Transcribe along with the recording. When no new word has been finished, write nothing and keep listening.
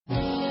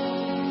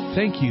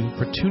Thank you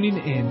for tuning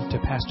in to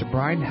Pastor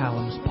Brian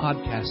Hallam's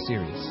podcast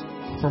series.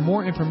 For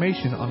more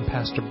information on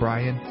Pastor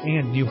Brian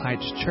and New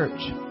Heights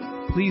Church,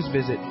 please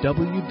visit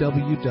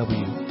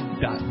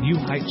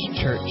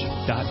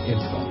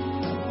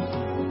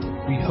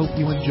www.newheightschurch.info. We hope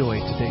you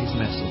enjoy today's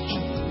message.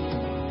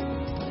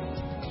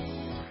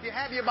 If you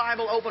have your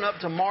Bible, open up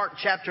to Mark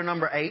chapter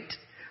number 8.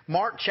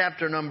 Mark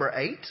chapter number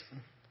 8.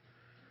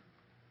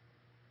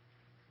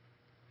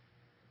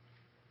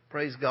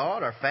 Praise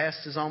God. Our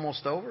fast is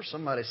almost over.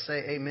 Somebody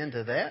say amen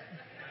to that.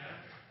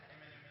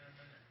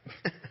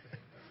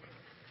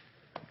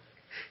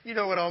 You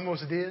know what I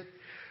almost did?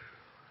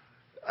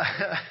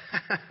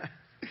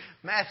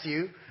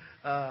 Matthew,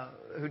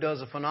 who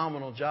does a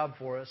phenomenal job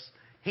for us,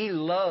 he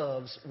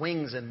loves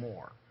Wings and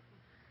More.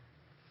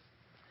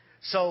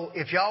 So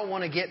if y'all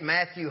want to get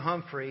Matthew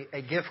Humphrey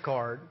a gift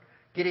card,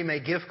 get him a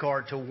gift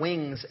card to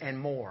Wings and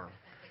More.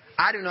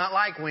 I do not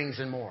like Wings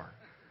and More.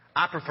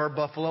 I prefer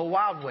Buffalo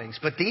Wild Wings.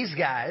 But these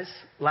guys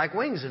like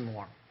Wings and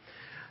More.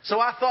 So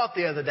I thought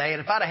the other day,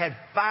 and if I'd have had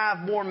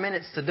 5 more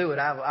minutes to do it,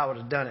 I would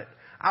have done it.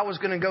 I was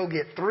going to go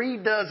get 3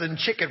 dozen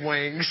chicken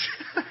wings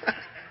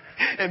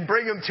and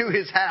bring them to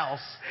his house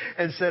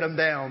and set them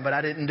down. But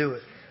I didn't do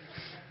it.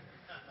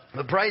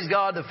 But praise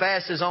God, the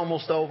fast is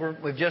almost over.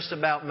 We've just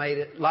about made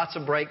it. Lots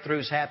of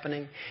breakthroughs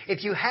happening.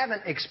 If you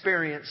haven't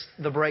experienced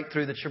the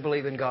breakthrough that you're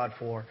believing God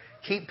for,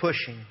 keep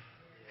pushing.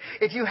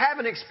 If you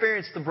haven't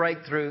experienced the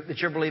breakthrough that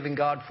you're believing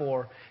God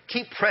for,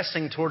 keep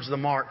pressing towards the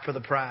mark for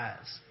the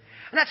prize.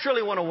 And that's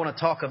really what I want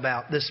to talk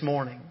about this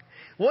morning.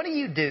 What do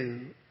you do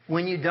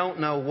when you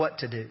don't know what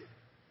to do?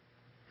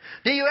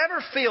 Do you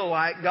ever feel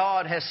like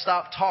God has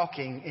stopped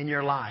talking in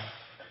your life?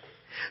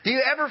 Do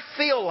you ever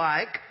feel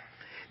like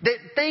that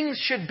things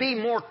should be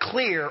more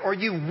clear, or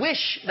you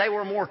wish they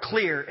were more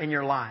clear in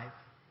your life?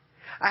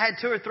 I had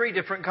 2 or 3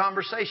 different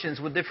conversations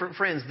with different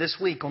friends this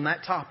week on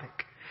that topic.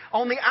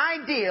 On the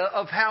idea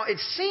of how it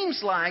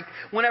seems like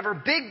whenever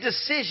big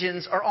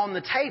decisions are on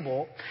the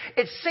table,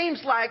 it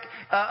seems like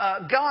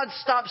God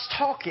stops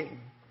talking.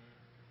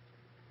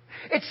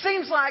 It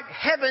seems like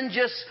heaven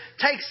just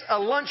takes a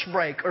lunch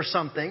break or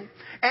something,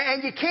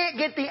 and you can't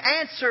get the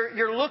answer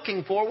you're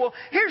looking for. Well,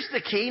 here's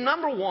the key.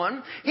 Number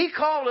 1, He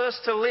called us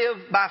to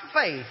live by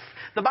faith.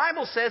 The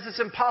Bible says it's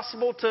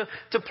impossible to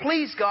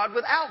please God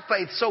without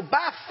faith. So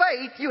by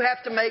faith, you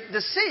have to make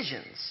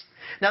decisions.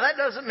 Now, that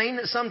doesn't mean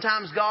that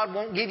sometimes God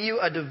won't give you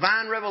a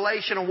divine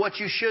revelation on what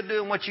you should do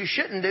and what you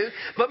shouldn't do.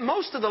 But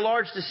most of the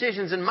large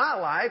decisions in my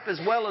life,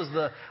 as well as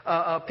the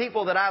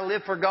people that I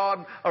live for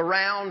God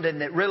around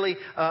and that really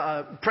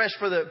press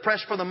for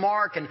the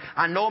mark, and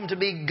I know them to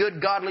be good,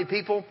 godly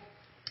people,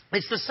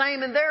 it's the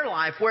same in their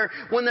life, where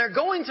when they're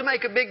going to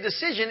make a big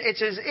decision,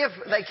 it's as if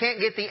they can't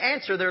get the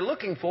answer they're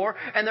looking for,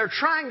 and they're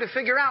trying to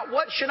figure out,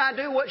 what should I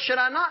do, what should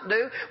I not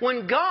do,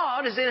 when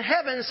God is in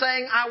heaven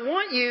saying, I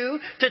want you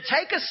to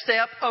take a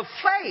step of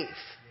faith.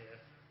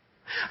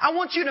 I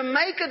want you to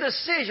make a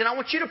decision. I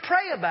want you to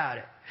pray about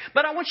it.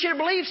 But I want you to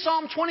believe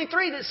Psalm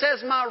 23 that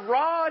says, my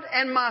rod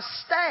and my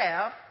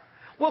staff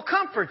will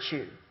comfort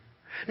you.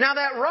 Now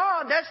that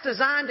rod, that's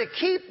designed to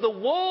keep the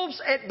wolves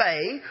at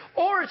bay,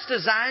 or it's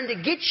designed to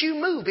get you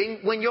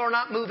moving when you're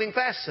not moving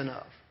fast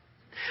enough.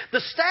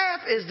 The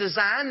staff is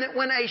designed that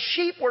when a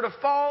sheep were to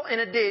fall in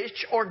a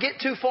ditch or get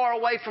too far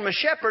away from a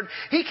shepherd,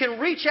 he can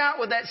reach out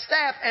with that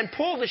staff and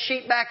pull the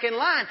sheep back in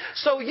line.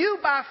 So you,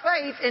 by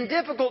faith, in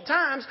difficult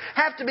times,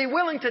 have to be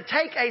willing to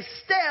take a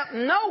step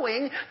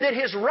knowing that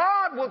His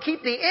rod will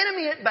keep the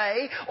enemy at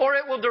bay, or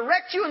it will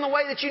direct you in the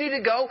way that you need to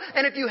go.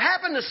 And if you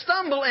happen to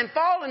stumble and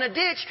fall in a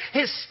ditch,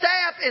 His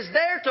staff is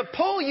there to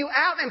pull you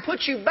out and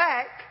put you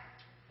back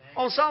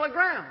on solid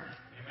ground.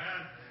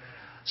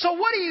 So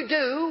what do you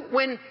do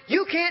when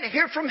you can't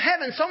hear from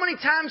heaven? So many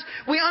times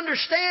we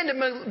understand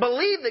and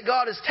believe that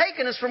God has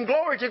taken us from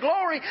glory to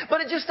glory,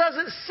 but it just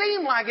doesn't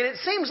seem like it. It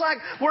seems like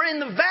we're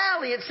in the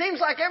valley. It seems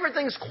like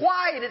everything's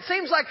quiet. It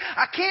seems like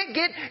I can't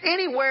get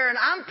anywhere, and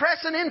I'm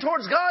pressing in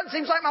towards God. It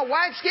seems like my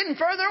wife's getting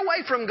further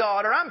away from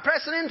God, or I'm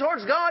pressing in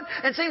towards God,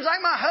 and it seems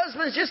like my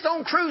husband's just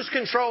on cruise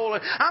control.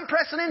 And I'm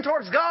pressing in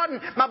towards God, and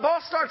my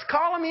boss starts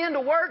calling me into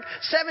work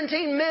 17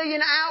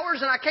 million hours,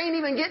 and I can't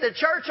even get to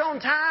church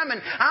on time, and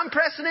I'm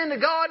pressing into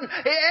God, and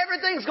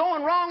everything's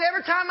going wrong.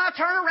 Every time I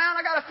turn around,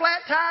 I got a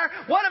flat tire.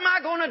 What am I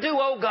going to do,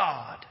 oh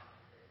God?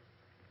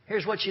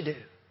 Here's what you do.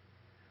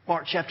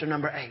 Mark chapter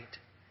number 8,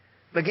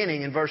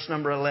 beginning in verse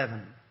number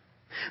 11.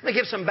 Let me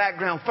give some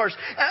background first.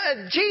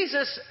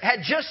 Jesus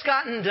had just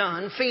gotten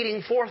done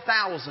feeding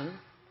 4,000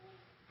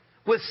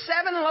 with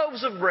 7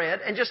 loaves of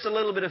bread and just a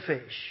little bit of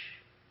fish.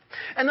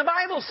 And the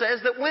Bible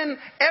says that when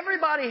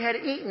everybody had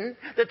eaten,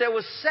 that there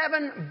was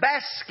 7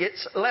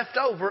 baskets left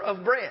over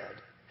of bread.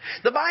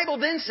 The Bible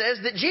then says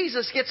that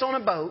Jesus gets on a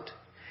boat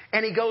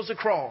and He goes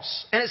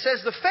across. And it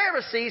says the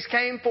Pharisees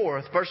came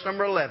forth, verse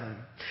number 11,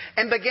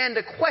 and began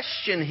to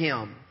question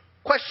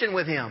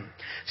with Him,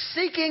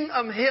 seeking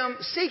of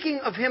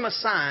Him a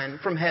sign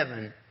from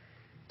heaven,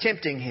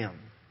 tempting Him.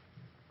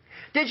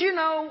 Did you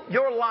know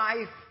your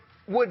life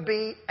would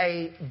be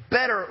a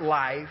better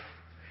life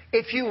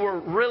if you were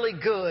really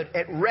good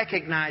at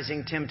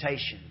recognizing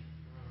temptation.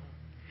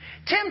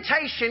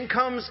 Temptation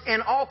comes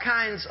in all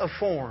kinds of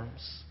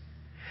forms.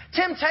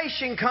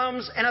 Temptation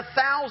comes in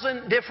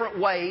 1,000 different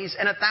ways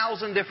and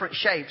 1,000 different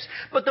shapes.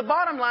 But the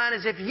bottom line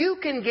is if you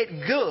can get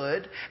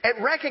good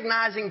at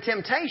recognizing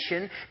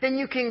temptation, then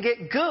you can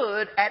get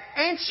good at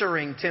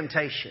answering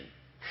temptation.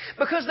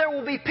 Because there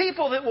will be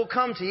people that will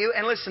come to you,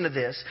 and listen to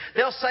this.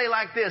 They'll say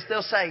like this.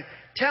 They'll say,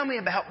 tell me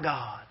about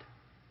God.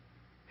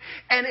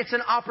 And it's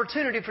an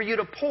opportunity for you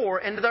to pour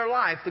into their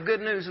life the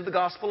good news of the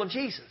gospel of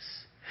Jesus.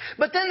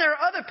 But then there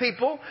are other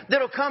people that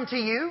will come to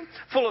you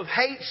full of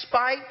hate,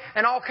 spite,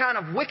 and all kind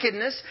of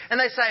wickedness. And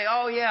they say,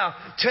 oh yeah,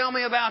 tell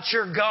me about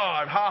your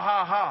God. Ha,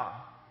 ha,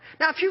 ha.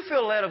 Now, if you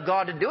feel led of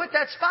God to do it,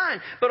 that's fine.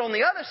 But on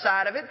the other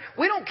side of it,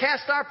 we don't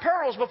cast our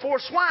pearls before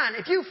swine.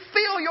 If you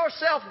feel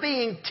yourself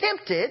being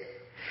tempted,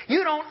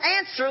 you don't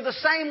answer the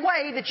same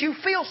way that you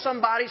feel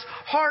somebody's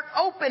heart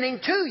opening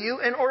to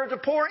you in order to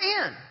pour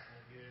in.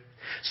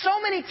 So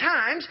many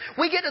times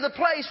we get to the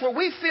place where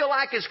we feel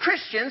like as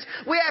Christians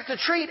we have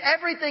to treat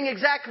everything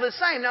exactly the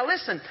same. Now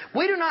listen,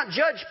 we do not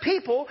judge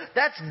people.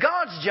 That's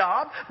God's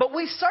job. But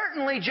we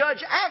certainly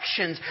judge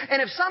actions.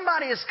 And if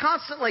somebody is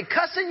constantly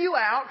cussing you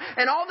out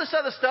and all this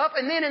other stuff,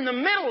 and then in the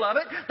middle of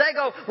it they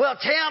go, well,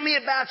 tell me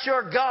about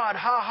your God.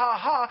 Ha, ha,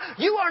 ha.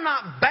 You are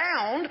not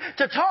bound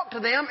to talk to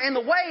them in the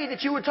way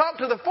that you would talk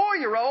to the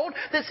 4-year-old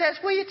that says,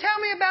 will you tell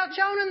me about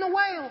Jonah and the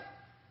whale?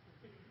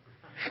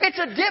 It's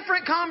a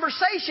different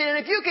conversation, and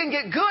if you can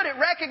get good at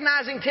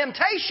recognizing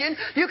temptation,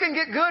 you can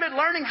get good at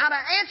learning how to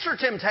answer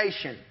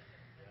temptation.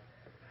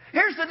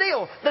 Here's the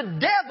deal. The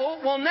devil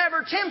will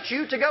never tempt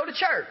you to go to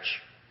church.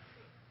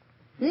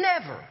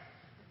 Never.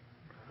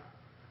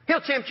 He'll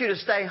tempt you to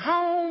stay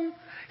home.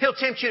 He'll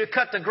tempt you to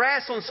cut the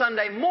grass on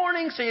Sunday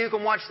morning so you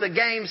can watch the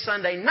game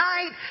Sunday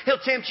night. He'll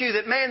tempt you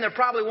that, man, there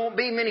probably won't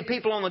be many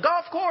people on the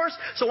golf course,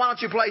 so why don't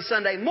you play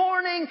Sunday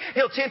morning?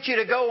 He'll tempt you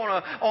to go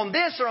on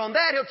this or on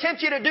that. He'll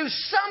tempt you to do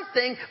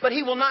something, but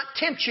he will not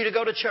tempt you to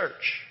go to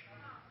church.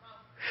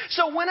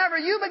 So whenever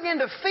you begin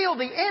to feel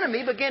the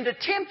enemy begin to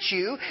tempt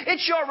you,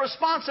 it's your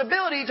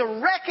responsibility to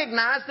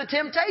recognize the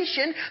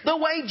temptation the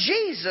way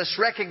Jesus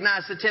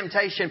recognized the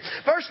temptation.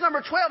 Verse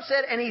number 12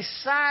 said, and he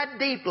sighed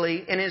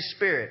deeply in his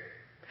spirit.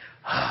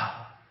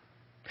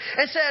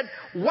 And said,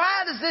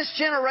 why does this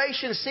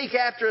generation seek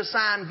after a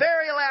sign?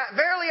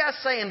 Verily I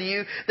say unto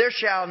you, there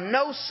shall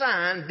no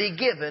sign be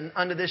given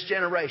unto this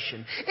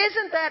generation.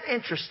 Isn't that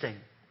interesting?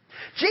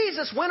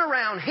 Jesus went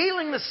around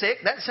healing the sick.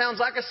 That sounds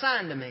like a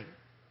sign to me.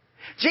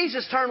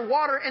 Jesus turned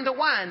water into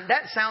wine.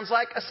 That sounds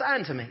like a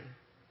sign to me.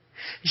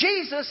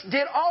 Jesus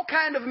did all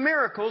kind of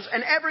miracles,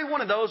 and every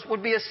one of those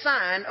would be a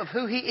sign of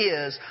who He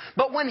is.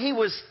 But when He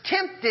was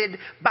tempted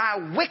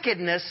by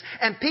wickedness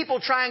and people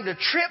trying to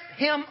trip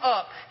Him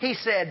up, He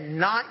said,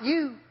 not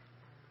you.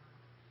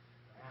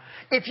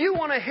 If you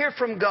want to hear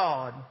from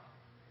God,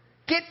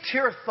 get to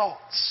your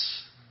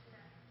thoughts.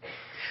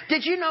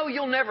 Did you know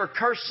you'll never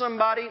curse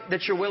somebody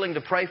that you're willing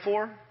to pray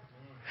for?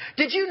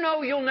 Did you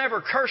know you'll never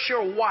curse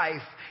your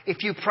wife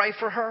if you pray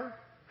for her?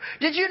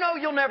 Did you know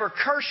you'll never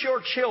curse your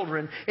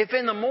children if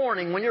in the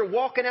morning when you're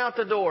walking out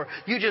the door,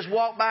 you just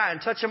walk by and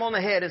touch them on the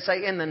head and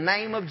say, in the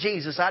name of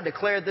Jesus, I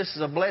declare this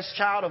is a blessed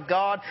child of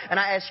God, and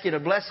I ask you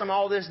to bless them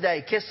all this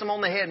day. Kiss them on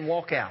the head and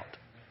walk out.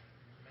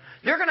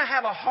 You're going to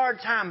have a hard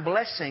time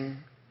blessing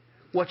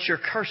what you're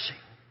cursing.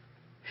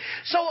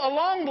 So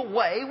along the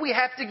way, we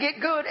have to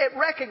get good at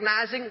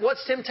recognizing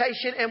what's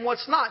temptation and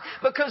what's not.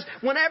 Because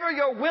whenever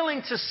you're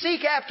willing to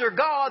seek after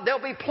God,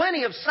 there'll be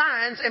plenty of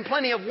signs and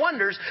plenty of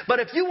wonders. But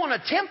if you want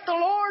to tempt the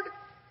Lord,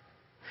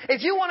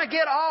 if you want to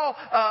get all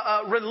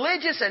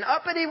religious and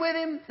uppity with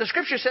Him, the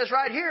Scripture says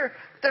right here,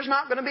 there's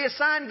not going to be a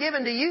sign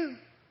given to you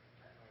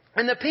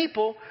and the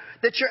people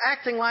that you're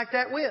acting like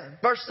that with.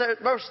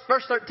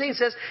 Verse 13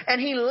 says, and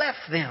He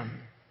left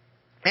them,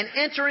 and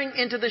entering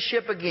into the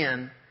ship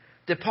again,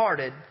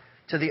 departed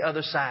to the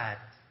other side.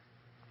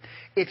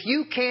 If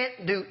you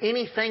can't do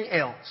anything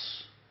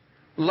else,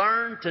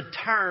 learn to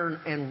turn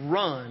and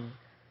run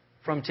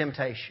from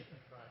temptation.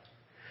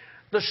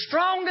 The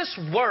strongest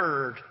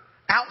word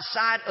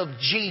outside of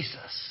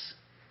Jesus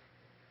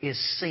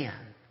is sin.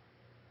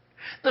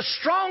 The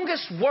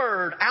strongest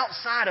word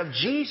outside of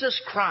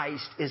Jesus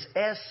Christ is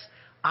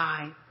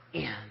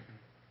S-I-N.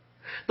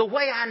 The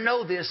way I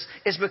know this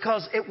is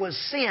because it was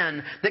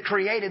sin that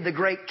created the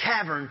great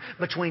cavern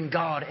between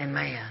God and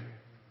man.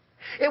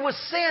 It was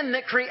sin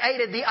that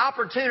created the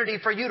opportunity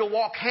for you to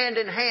walk hand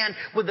in hand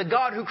with the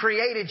God who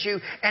created you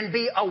and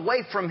be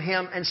away from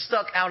Him and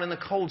stuck out in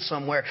the cold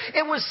somewhere.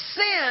 It was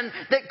sin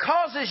that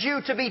causes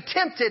you to be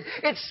tempted.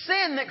 It's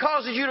sin that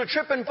causes you to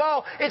trip and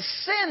fall. It's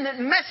sin that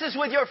messes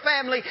with your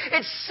family.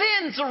 It's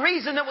sin's the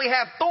reason that we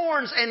have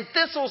thorns and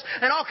thistles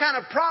and all kind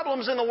of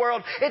problems in the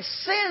world. It's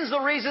sin's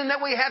the reason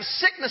that we have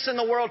sickness in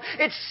the world.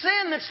 It's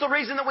sin that's the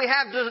reason that we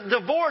have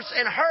divorce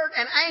and hurt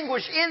and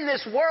anguish in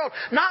this world.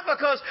 Not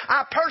because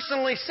I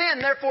personally sin,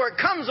 therefore it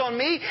comes on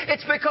me.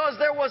 It's because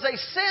there was a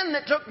sin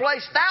that took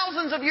place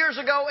thousands of years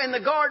ago in the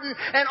garden,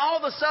 and all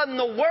of a sudden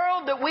the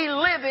world that we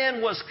live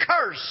in was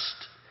cursed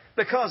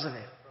because of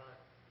it.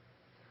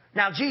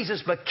 Now,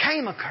 Jesus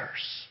became a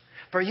curse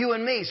for you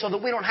and me so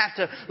that we don't have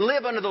to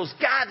live under those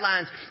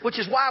guidelines, which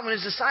is why when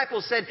His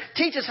disciples said,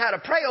 teach us how to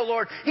pray, O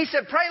Lord, He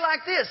said, pray like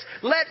this,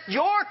 let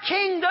your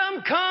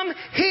kingdom come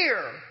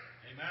here.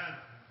 Amen.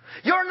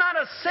 You're not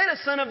a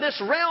citizen of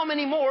this realm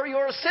anymore.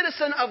 You're a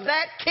citizen of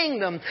that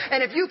kingdom.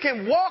 And if you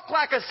can walk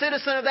like a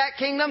citizen of that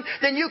kingdom,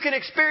 then you can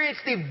experience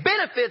the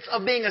benefits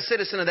of being a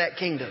citizen of that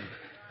kingdom.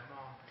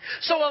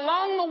 So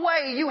along the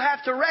way, you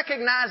have to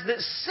recognize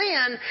that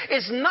sin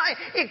is not,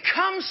 it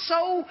comes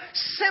so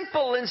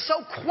simple and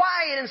so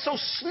quiet and so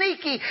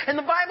sneaky. And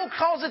the Bible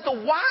calls it the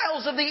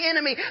wiles of the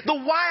enemy.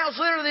 The wiles,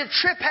 literally the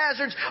trip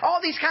hazards,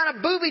 all these kind of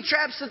booby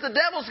traps that the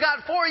devil's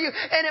got for you.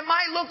 And it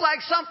might look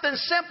like something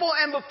simple.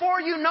 And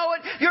before you know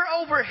it, you're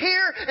over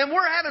here and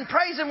we're having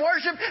praise and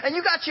worship. And you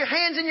got your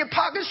hands in your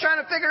pockets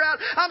trying to figure out,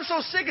 I'm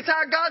so sick and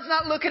tired. God's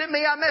not looking at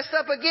me. I messed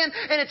up again.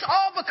 And it's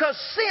all because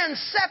sin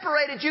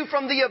separated you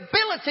from the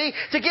ability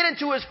to get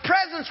into His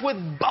presence with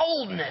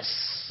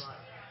boldness.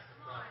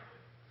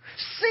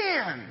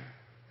 Sin.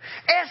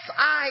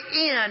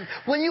 S-I-N.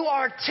 When you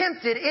are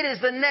tempted, it is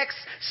the next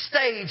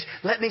stage.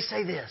 Let me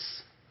say this.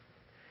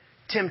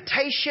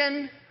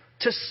 Temptation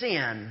to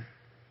sin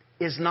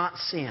is not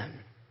sin.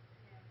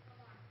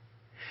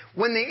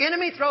 When the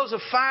enemy throws a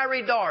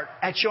fiery dart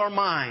at your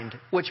mind,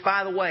 which,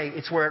 by the way,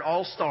 it's where it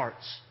all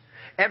starts.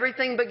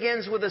 Everything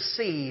begins with a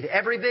seed.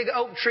 Every big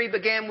oak tree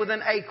began with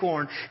an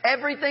acorn.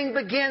 Everything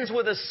begins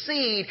with a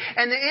seed.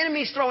 And the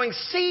enemy's throwing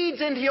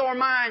seeds into your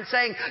mind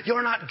saying,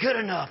 you're not good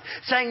enough.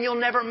 Saying you'll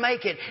never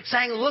make it.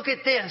 Saying, look at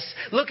this.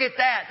 Look at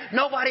that.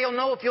 Nobody will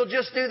know if you'll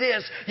just do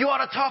this. You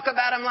ought to talk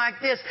about him like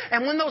this.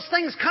 And when those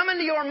things come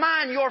into your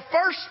mind, your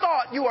first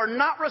thought you are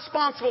not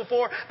responsible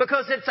for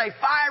because it's a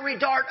fiery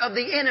dart of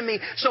the enemy.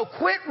 So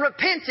quit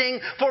repenting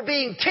for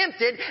being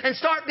tempted and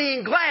start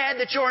being glad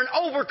that you're an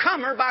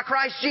overcomer by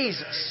Christ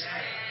Jesus.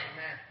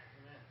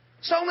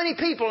 So many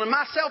people, and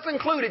myself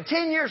included,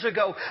 10 years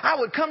ago, I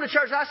would come to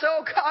church and I'd say,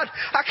 oh God,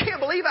 I can't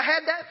believe I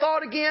had that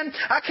thought again.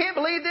 I can't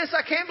believe this.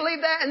 I can't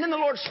believe that. And then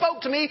the Lord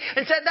spoke to me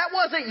and said, that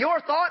wasn't your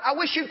thought. I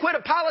wish you'd quit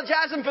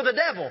apologizing for the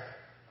devil.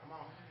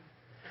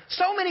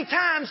 So many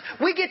times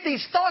we get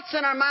these thoughts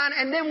in our mind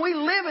and then we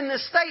live in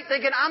this state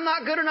thinking, I'm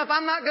not good enough,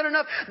 I'm not good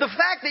enough. The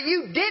fact that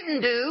you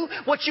didn't do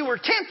what you were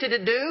tempted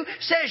to do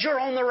says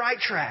you're on the right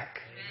track.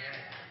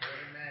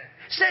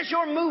 Says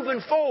you're moving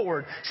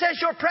forward. Says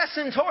you're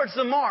pressing towards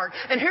the mark.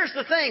 And here's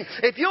the thing.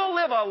 If you'll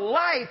live a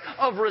life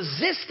of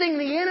resisting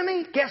the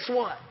enemy, guess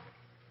what?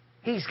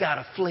 He's got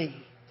to flee.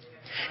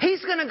 He's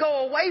going to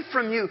go away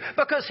from you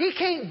because he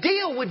can't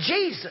deal with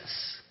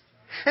Jesus.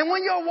 And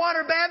when you're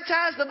water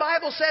baptized, the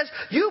Bible says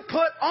you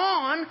put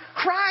on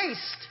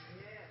Christ.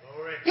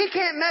 He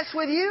can't mess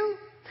with you.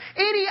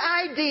 Any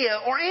idea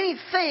or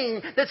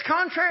anything that's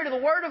contrary to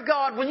the Word of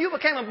God, when you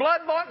became a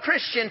blood-bought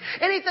Christian,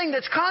 anything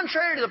that's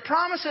contrary to the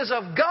promises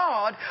of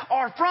God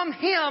are from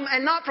Him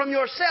and not from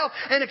yourself.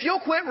 And if you'll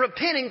quit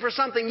repenting for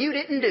something you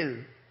didn't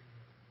do,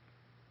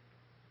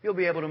 you'll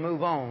be able to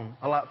move on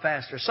a lot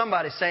faster.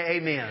 Somebody say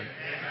amen. Amen.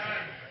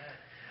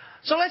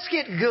 So let's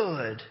get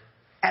good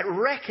at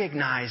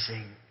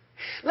recognizing.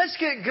 Let's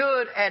get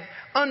good at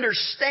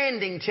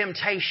understanding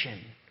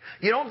temptation.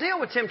 You don't deal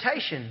with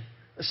temptation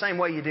the same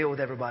way you deal with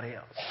everybody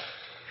else.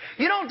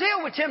 You don't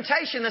deal with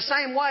temptation the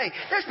same way.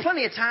 There's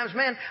plenty of times,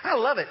 man, I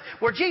love it,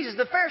 where Jesus,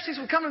 the Pharisees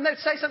would come and they'd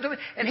say something to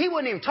him, and He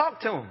wouldn't even talk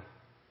to them.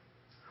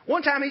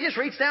 One time He just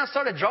reached down and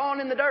started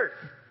drawing in the dirt.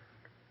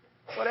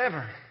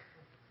 Whatever.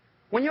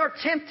 When you're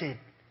tempted,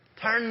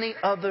 turn the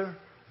other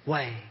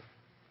way.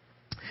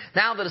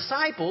 Now the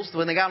disciples,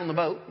 when they got on the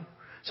boat,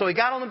 so He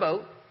got on the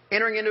boat,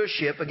 entering into a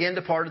ship, again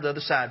departed to the other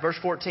side. Verse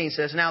 14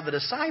 says, now the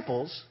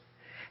disciples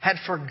had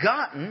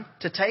forgotten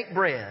to take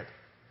bread.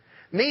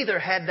 Neither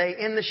had they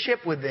in the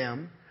ship with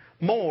them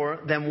more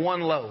than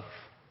one loaf.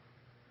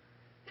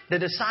 The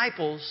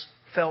disciples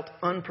felt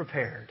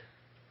unprepared.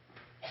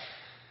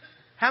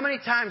 How many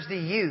times do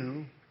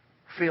you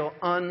feel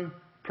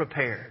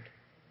unprepared?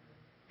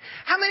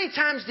 How many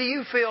times do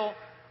you feel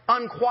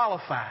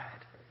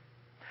unqualified?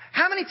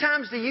 How many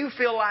times do you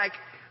feel like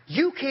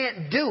you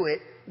can't do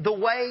it the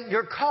way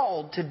you're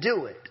called to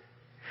do it?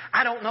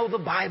 I don't know the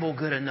Bible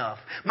good enough.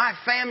 My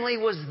family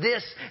was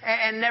this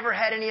and never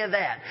had any of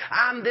that.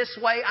 I'm this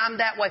way, I'm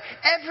that way.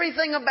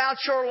 Everything about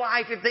your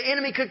life, if the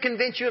enemy could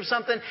convince you of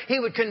something, he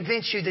would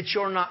convince you that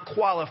you're not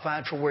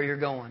qualified for where you're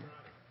going.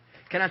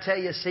 Can I tell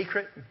you a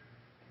secret?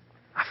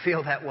 I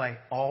feel that way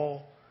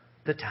all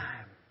the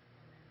time.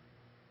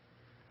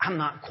 I'm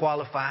not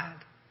qualified.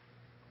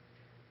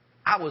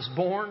 I was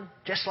born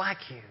just like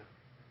you.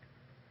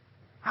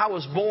 I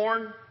was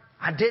born.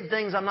 I did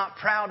things I'm not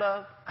proud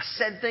of. I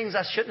said things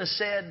I shouldn't have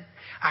said.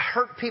 I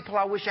hurt people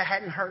I wish I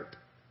hadn't hurt.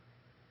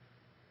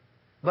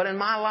 But in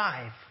my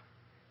life,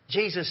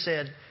 Jesus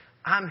said,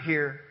 I'm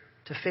here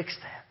to fix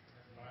that.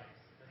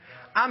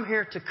 I'm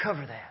here to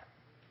cover that.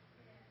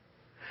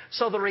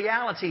 So the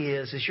reality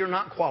is you're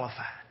not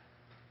qualified.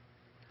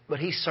 But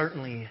He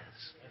certainly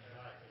is.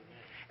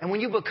 And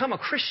when you become a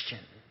Christian,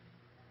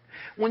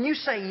 when you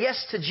say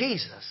yes to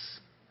Jesus,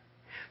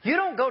 You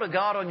don't go to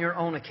God on your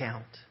own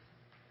account.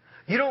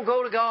 You don't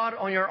go to God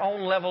on your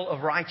own level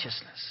of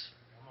righteousness.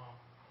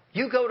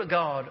 You go to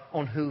God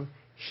on who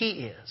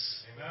He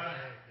is.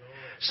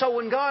 So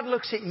when God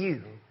looks at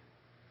you,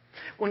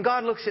 when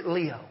God looks at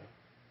Leo,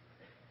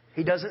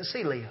 He doesn't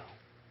see Leo.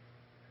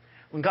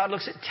 When God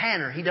looks at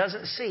Tanner, He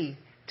doesn't see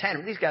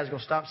Tanner. These guys are going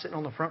to stop sitting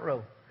on the front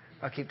row.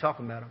 I keep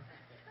talking about them.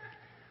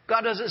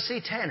 God doesn't see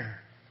Tanner.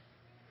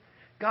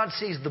 God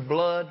sees the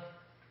blood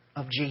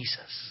of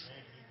Jesus.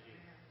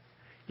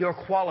 You're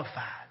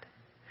qualified.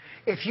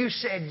 If you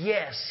said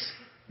yes,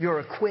 you're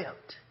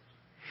equipped.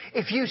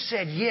 If you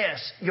said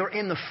yes, you're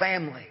in the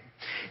family.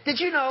 Did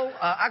you know,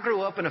 I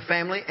grew up in a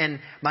family, and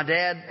my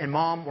dad and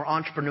mom were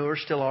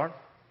entrepreneurs, still are.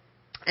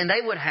 And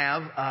they would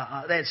have,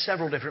 they had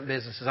several different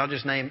businesses. I'll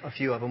just name a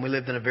few of them. We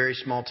lived in a very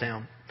small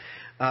town.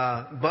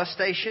 Bus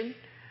station,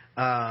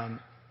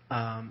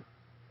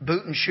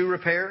 boot and shoe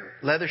repair,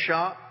 leather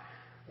shop,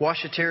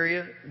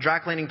 washateria, dry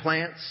cleaning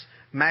plants,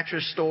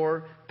 mattress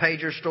store,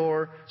 pager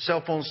store,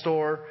 cell phone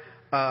store,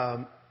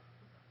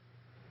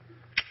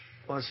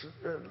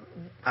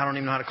 I don't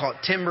even know how to call it,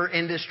 timber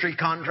industry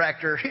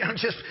contractor,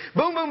 just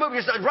boom, boom, boom,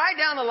 just right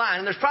down the line.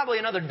 And there's probably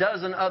another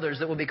dozen others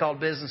that would be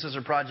called businesses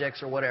or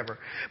projects or whatever.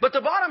 But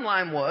the bottom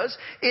line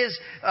is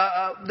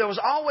there was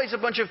always a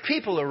bunch of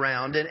people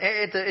around. And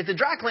at the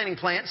dry cleaning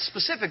plant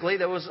specifically,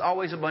 there was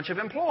always a bunch of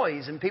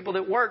employees and people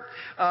that worked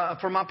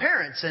for my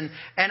parents. And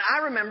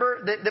I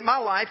remember that my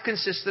life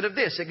consisted of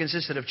this. It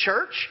consisted of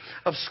church,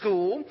 of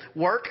school,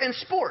 work, and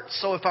sports.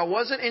 So if I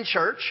wasn't in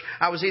church,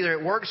 I was either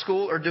at work,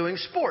 school, or doing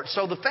sports.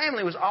 So the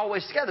family was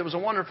always together. It was a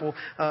wonderful,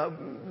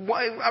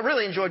 I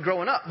really enjoyed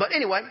growing up. But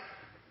anyway,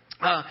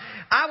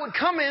 I would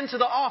come into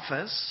the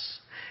office,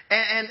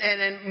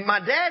 and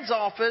my dad's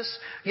office,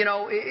 he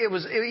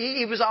always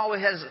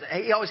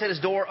had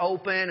his door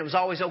open. It was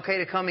always okay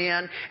to come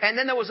in. And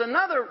then there was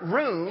another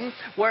room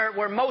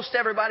where most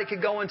everybody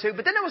could go into.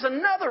 But then there was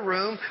another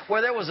room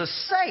where there was a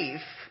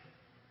safe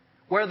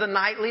where the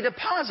nightly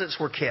deposits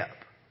were kept.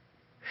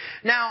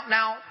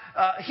 Now,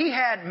 he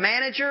had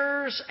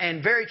managers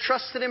and very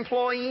trusted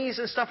employees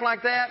and stuff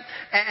like that.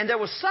 And there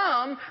was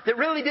some that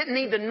really didn't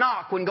need to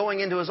knock when going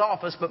into his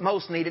office, but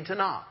most needed to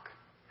knock.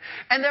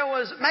 And there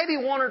was maybe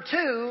one or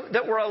two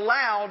that were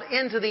allowed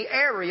into the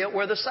area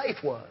where the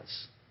safe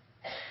was.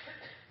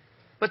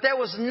 But there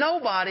was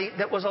nobody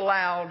that was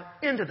allowed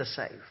into the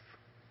safe.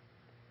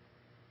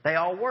 They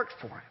all worked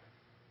for him.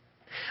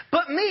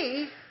 But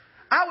me,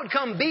 I would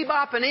come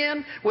bebopping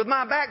in with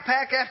my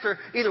backpack after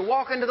either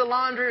walking to the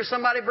laundry or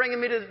somebody bringing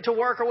me to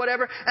work or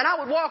whatever. And I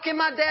would walk in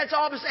my dad's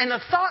office, and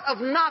the thought of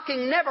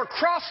knocking never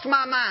crossed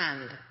my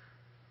mind.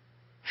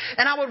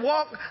 And I would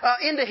walk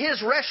into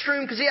his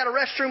restroom, because he had a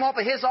restroom off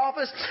of his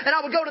office. And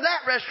I would go to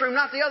that restroom,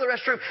 not the other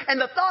restroom.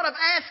 And the thought of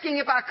asking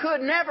if I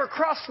could never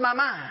crossed my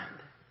mind.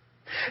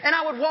 And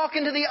I would walk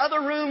into the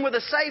other room where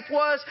the safe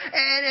was,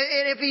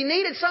 and if he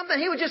needed something,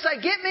 he would just say,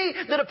 "Get me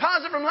the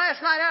deposit from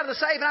last night out of the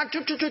safe." And I'd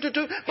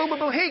boom, boom,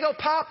 boom, here you go,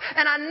 pop.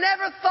 And I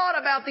never thought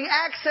about the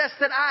access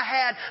that I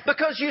had,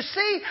 because you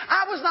see,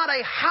 I was not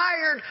a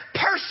hired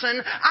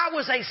person, I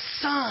was a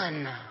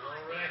son.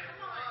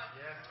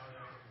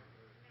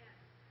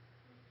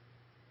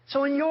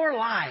 So in your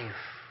life,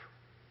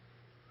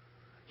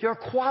 you're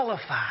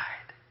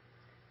qualified,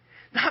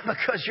 not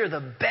because you're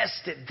the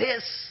best at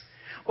this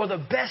or the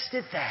best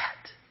at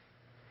that,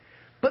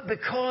 but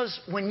because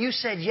when you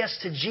said yes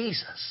to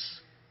Jesus,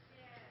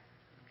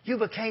 you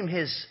became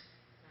His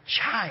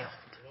child.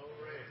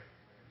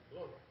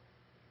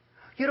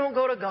 You don't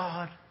go to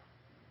God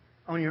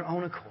on your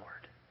own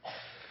accord,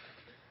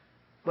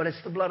 but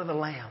it's the blood of the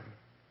Lamb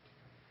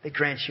that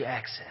grants you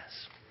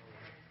access.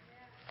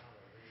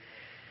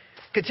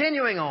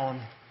 Continuing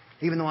on,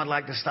 even though I'd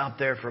like to stop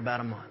there for about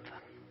a month.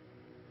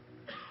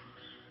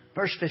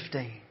 Verse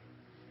 15.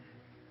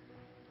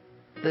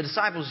 The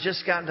disciples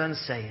just got done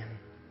saying,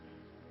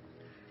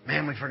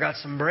 "Man, we forgot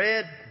some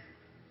bread.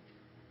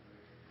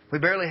 We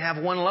barely have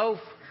one loaf."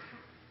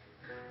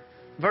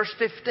 Verse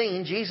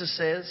 15, Jesus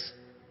says,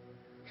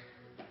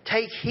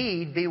 "Take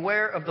heed,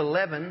 beware of the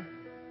leaven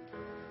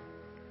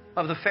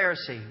of the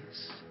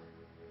Pharisees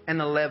and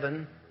the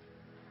leaven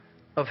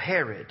of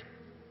Herod."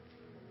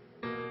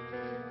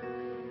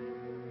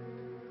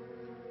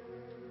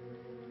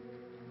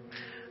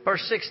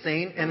 Verse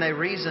 16, "And they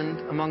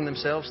reasoned among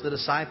themselves," the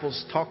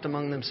disciples talked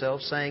among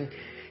themselves, saying,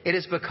 "It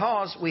is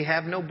because we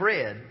have no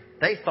bread."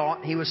 They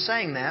thought He was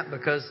saying that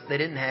because they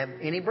didn't have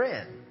any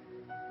bread.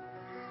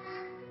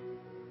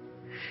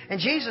 And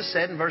Jesus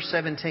said in verse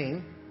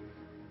 17,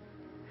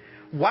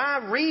 "Why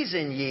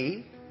reason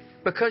ye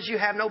because you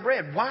have no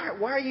bread?" Why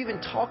are you even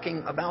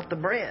talking about the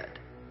bread?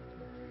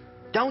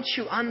 Don't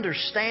you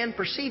understand?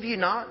 Perceive you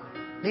not,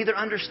 neither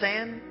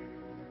understand?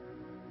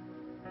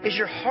 Is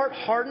your heart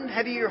hardened?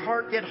 Have you your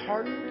heart yet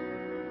hardened?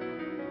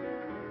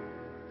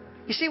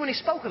 You see, when He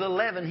spoke of the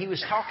leaven, He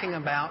was talking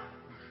about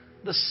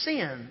the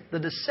sin, the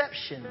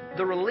deception,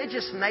 the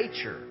religious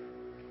nature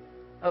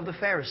of the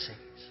Pharisees.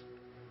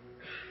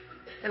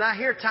 And I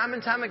hear time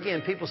and time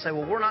again people say,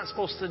 "Well, we're not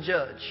supposed to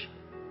judge."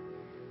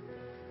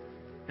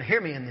 Now hear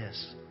me in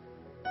this.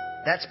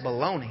 That's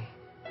baloney.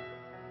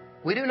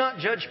 We do not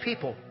judge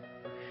people.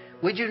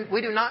 We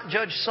do not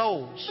judge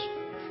souls.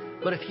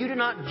 But if you do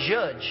not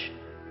judge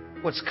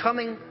what's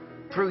coming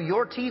through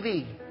your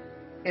TV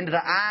into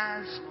the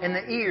eyes and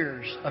the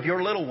ears of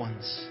your little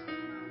ones,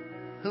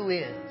 who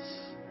is?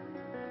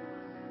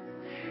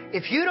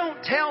 If you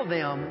don't tell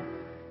them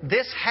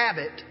this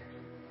habit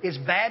is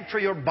bad for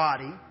your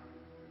body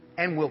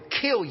and will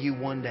kill you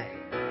one day,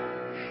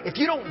 if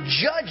you don't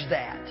judge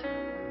that,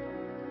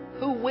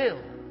 who will?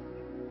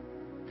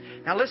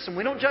 Now listen,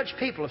 we don't judge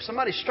people. If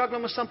somebody's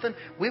struggling with something,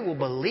 we will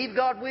believe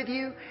God with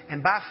you,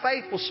 and by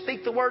faith we'll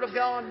speak the Word of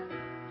God.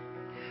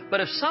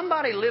 But if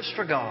somebody lives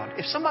for God,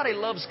 if somebody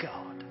loves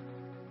God,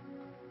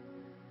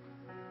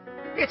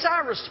 it's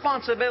our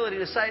responsibility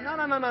to say,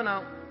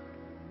 no.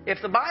 If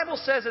the Bible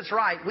says it's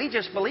right, we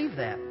just believe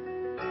that.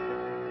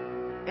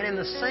 And in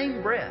the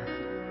same breath,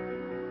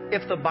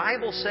 if the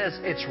Bible says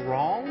it's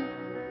wrong,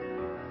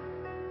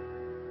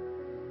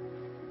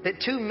 that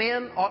two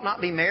men ought not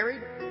be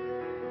married,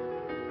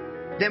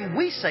 then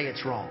we say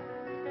it's wrong.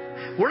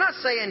 We're not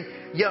saying,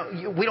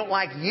 we don't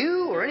like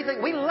you or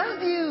anything. We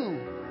love you.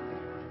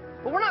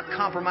 But we're not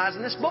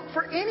compromising this book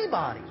for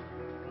anybody.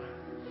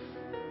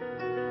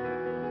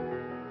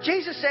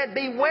 Jesus said,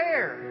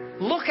 beware,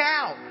 look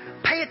out,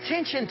 pay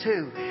attention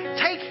to,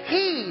 take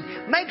heed,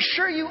 make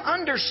sure you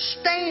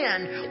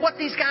understand what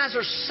these guys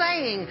are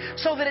saying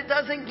so that it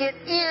doesn't get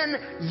in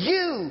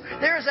you.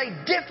 There is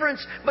a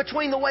difference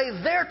between the way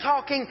they're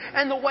talking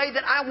and the way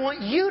that I want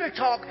you to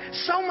talk,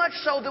 so much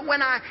so that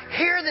when I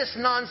hear this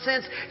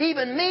nonsense,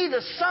 even me,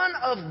 the Son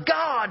of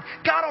God,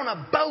 got on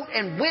a boat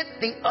and went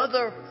the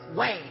other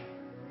way.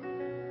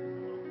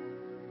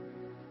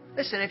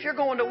 Listen, if you're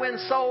going to win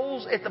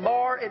souls at the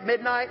bar at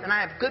midnight, and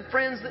I have good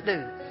friends that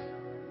do,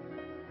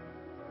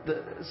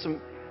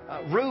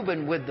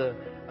 Reuben with the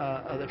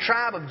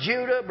tribe of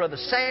Judah, Brother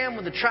Sam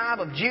with the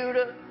tribe of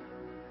Judah,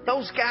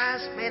 those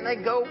guys, man,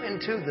 they go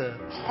into the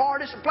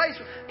hardest place.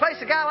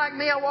 A guy like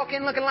me, I walk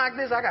in looking like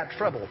this, I got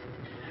trouble.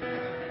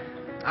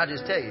 I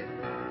just tell you.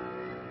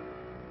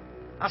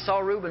 I saw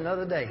Reuben the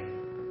other day,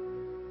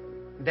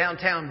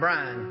 downtown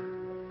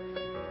Bryan.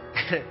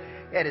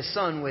 He had his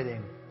son with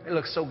him. They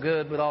look so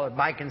good with all their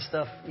biking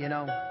stuff, you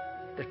know.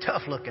 They're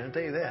tough looking, I'll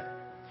tell you that.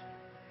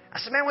 I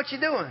said, man, what you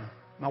doing?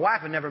 My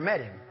wife had never met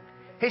him.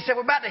 He said,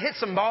 we're about to hit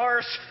some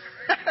bars.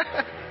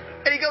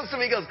 And he goes to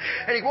me,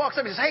 and he walks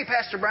up and says, hey,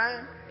 Pastor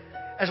Brian.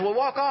 As we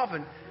walk off,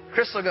 and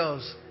Crystal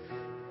goes,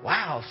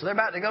 wow, so they're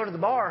about to go to the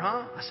bar,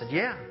 huh? I said,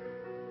 yeah.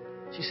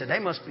 She said, they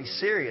must be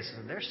serious. I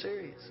said, they're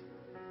serious.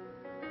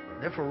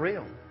 They're for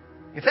real.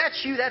 If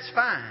that's you, that's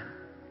fine.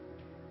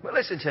 But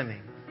listen to me.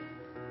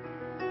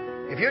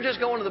 If you're just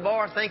going to the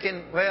bar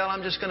thinking, well,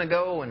 I'm just going to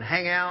go and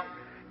hang out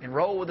and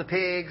roll with the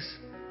pigs,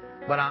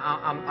 but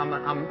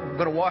I'm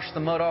going to wash the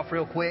mud off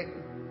real quick.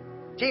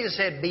 Jesus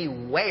said,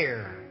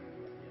 beware.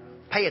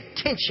 Pay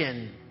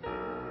attention.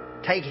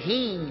 Take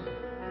heed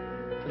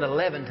to the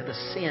leaven, to the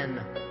sin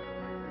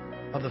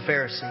of the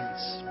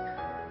Pharisees.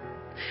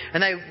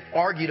 And they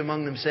argued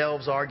among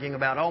themselves, arguing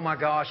about, oh my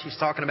gosh, he's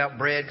talking about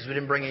bread because we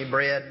didn't bring any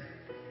bread.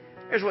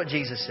 Here's what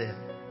Jesus said.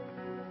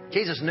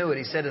 Jesus knew it.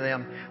 He said to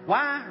them,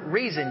 why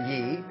reason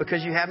ye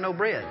because you have no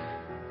bread?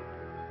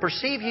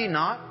 Perceive ye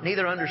not,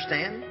 neither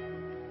understand?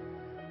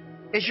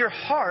 Is your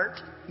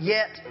heart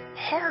yet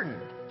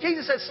hardened?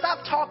 Jesus said,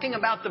 stop talking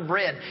about the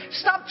bread.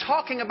 Stop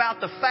talking about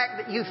the fact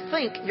that you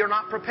think you're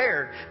not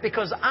prepared,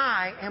 because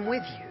I am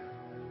with you.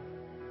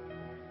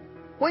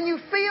 When you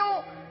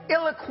feel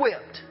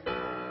ill-equipped,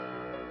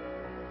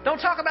 don't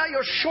talk about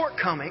your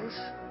shortcomings.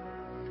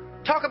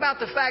 Talk about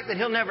the fact that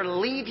He'll never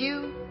leave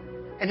you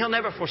and He'll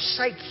never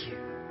forsake you.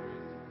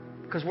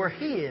 Because where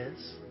He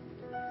is,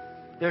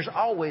 there's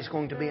always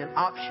going to be an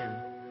option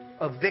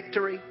of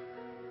victory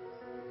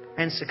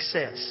and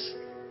success.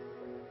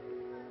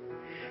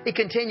 He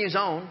continues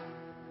on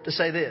to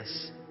say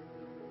this.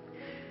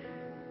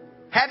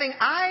 Having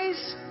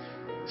eyes,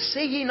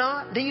 see ye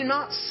not? Do you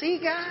not see,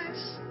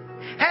 guys?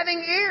 Having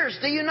ears,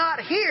 do you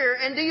not hear?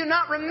 And do you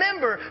not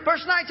remember?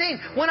 Verse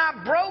 19, when I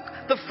broke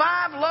the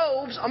 5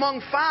 loaves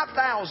among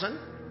 5,000,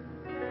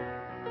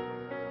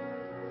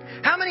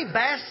 how many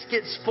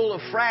baskets full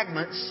of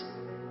fragments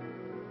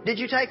did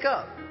you take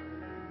up?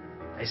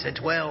 They said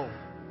 12.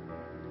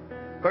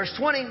 Verse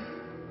 20,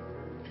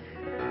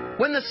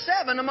 when the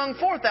 7 among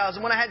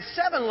 4,000, when I had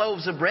 7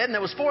 loaves of bread and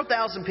there was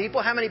 4,000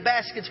 people, how many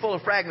baskets full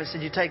of fragments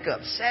did you take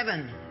up?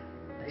 7,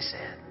 they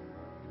said.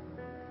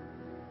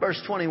 Verse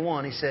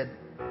 21, he said,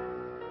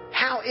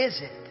 how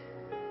is it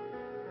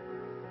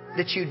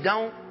that you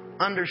don't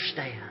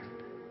understand?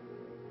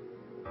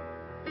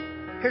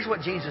 Here's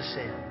what Jesus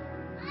said.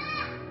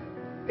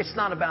 It's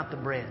not about the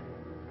bread.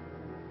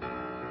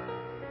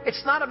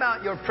 It's not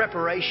about your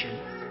preparation,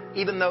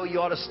 even though you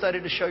ought to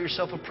study to show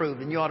yourself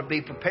approved and you ought to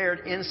be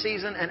prepared in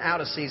season and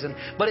out of season.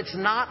 But it's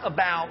not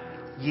about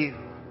you.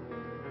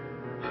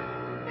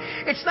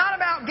 It's not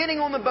about getting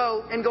on the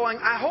boat and going,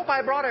 I hope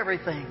I brought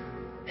everything.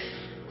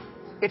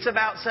 It's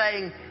about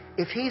saying,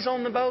 if He's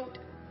on the boat,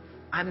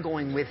 I'm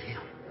going with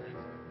Him.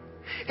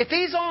 If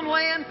He's on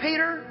land,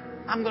 Peter,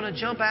 I'm going to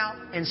jump out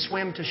and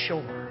swim to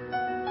shore.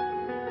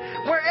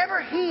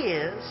 Wherever He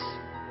is,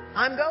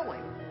 I'm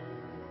going.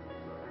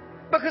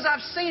 Because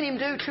I've seen Him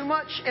do too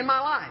much in my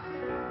life.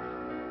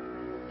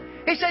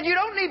 He said, you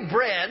don't need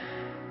bread.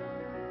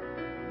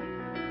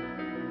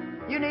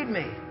 You need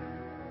me.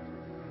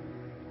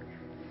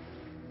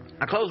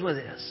 I close with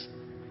this.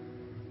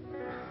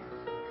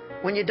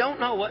 When you don't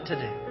know what to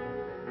do,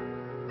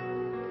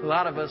 a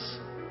lot of us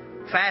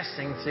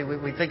fasting, see,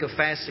 we think of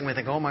fasting, we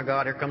think, oh my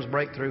God, here comes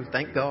breakthrough,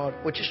 thank God,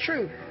 which is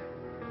true.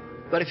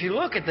 But if you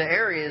look at the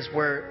areas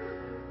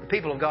where the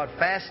people of God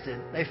fasted,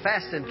 they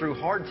fasted through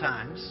hard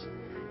times,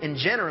 and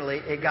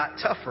generally it got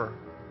tougher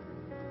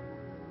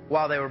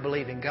while they were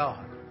believing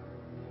God.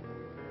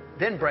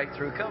 Then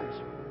breakthrough comes.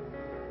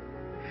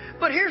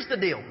 But here's the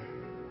deal.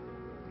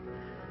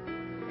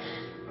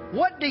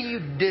 What do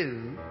you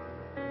do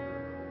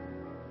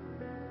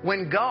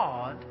when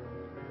God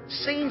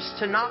seems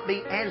to not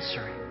be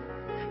answering?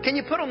 Can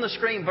you put on the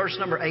screen verse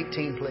number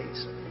 18,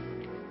 please?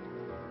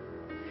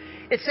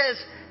 It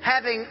says,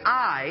 having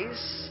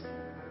eyes,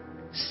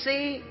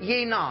 see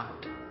ye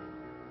not.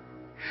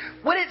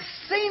 When it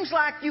seems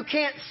like you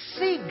can't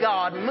see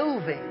God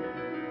moving,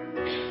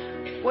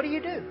 what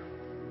do?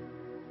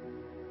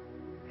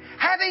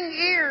 Having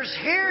ears,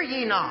 hear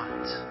ye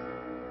not.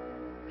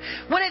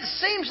 When it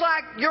seems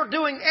like you're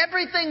doing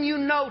everything you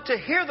know to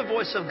hear the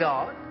voice of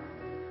God,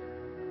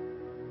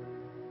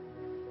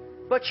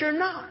 but you're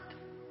not.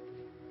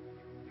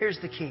 Here's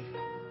the key.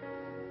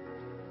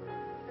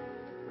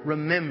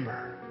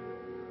 Remember.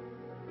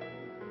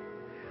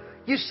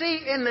 You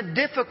see, in the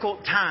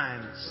difficult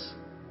times,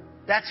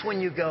 that's when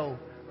you go,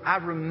 I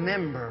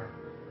remember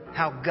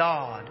how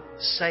God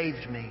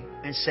saved me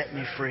and set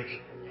me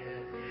free.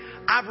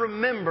 I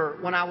remember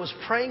when I was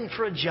praying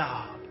for a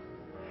job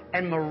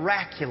and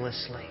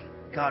miraculously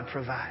God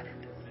provided.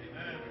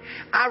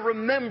 I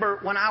remember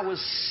when I was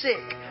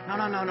sick. No.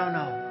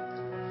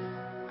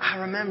 I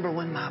remember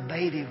when my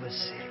baby was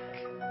sick.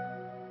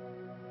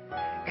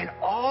 And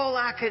all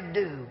I could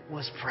do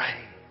was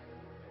pray.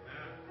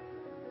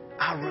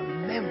 I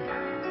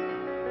remember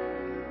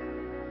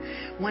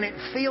when it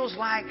feels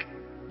like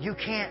you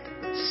can't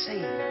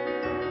see.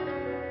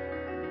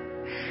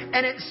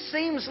 And it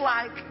seems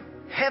like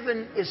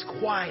heaven is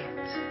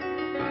quiet.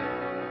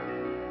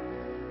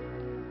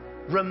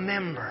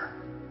 Remember.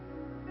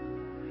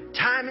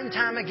 Time and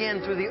time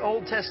again through the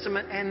Old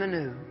Testament and the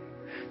New,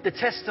 the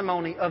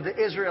testimony of the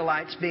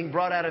Israelites being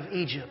brought out of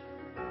Egypt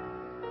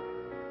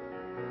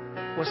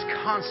was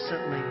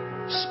constantly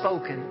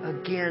spoken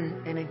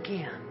again and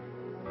again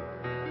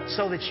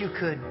so that you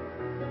could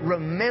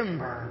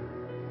remember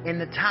in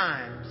the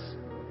times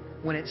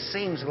when it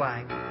seems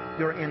like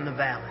you're in the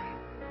valley.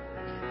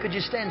 Could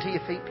you stand to your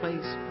feet,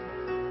 please?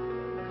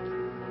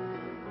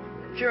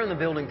 If you're in the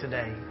building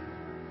today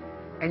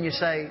and you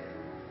say,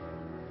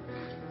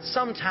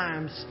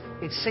 sometimes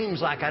it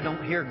seems like I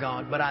don't hear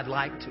God, but I'd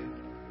like to.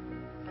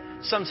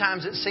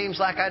 Sometimes it seems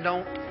like I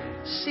don't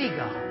see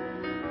God,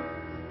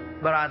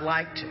 but I'd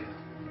like to.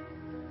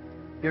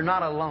 You're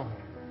not alone.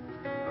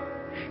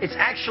 It's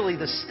actually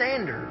the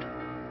standard.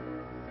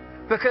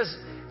 Because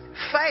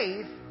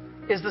faith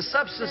is the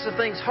substance of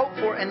things hoped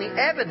for and the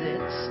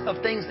evidence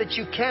of things that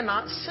you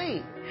cannot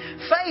see.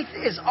 Faith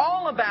is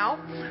all about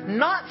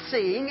not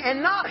seeing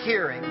and not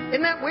hearing.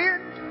 Isn't that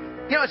weird?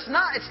 You know, it's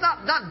not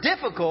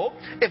difficult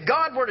if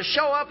God were to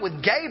show up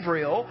with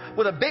Gabriel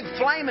with a big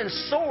flaming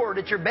sword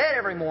at your bed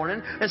every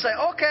morning and say,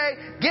 okay,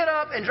 get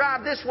up and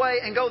drive this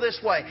way and go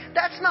this way.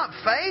 That's not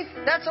faith.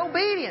 That's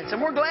obedience.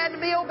 And we're glad to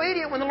be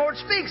obedient when the Lord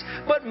speaks.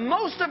 But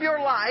most of your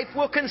life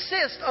will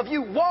consist of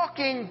you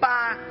walking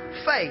by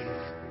faith.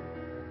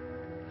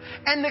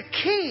 And the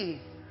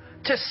key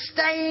to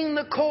staying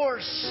the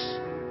course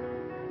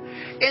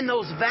in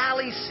those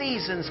valley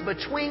seasons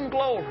between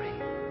glory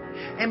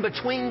and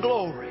between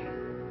glory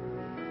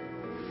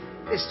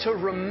is to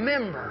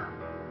remember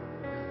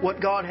what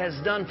God has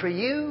done for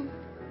you.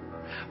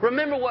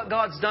 Remember what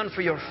God's done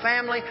for your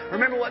family.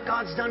 Remember what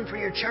God's done for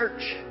your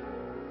church.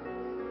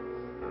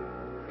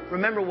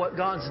 Remember what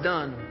God's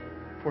done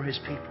for His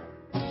people.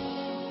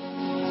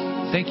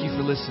 Thank you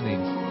for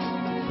listening.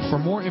 For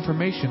more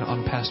information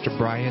on Pastor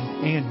Brian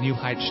and New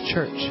Heights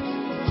Church,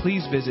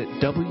 please visit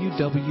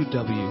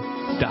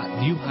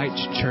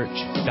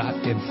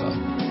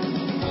www.newheightschurch.info.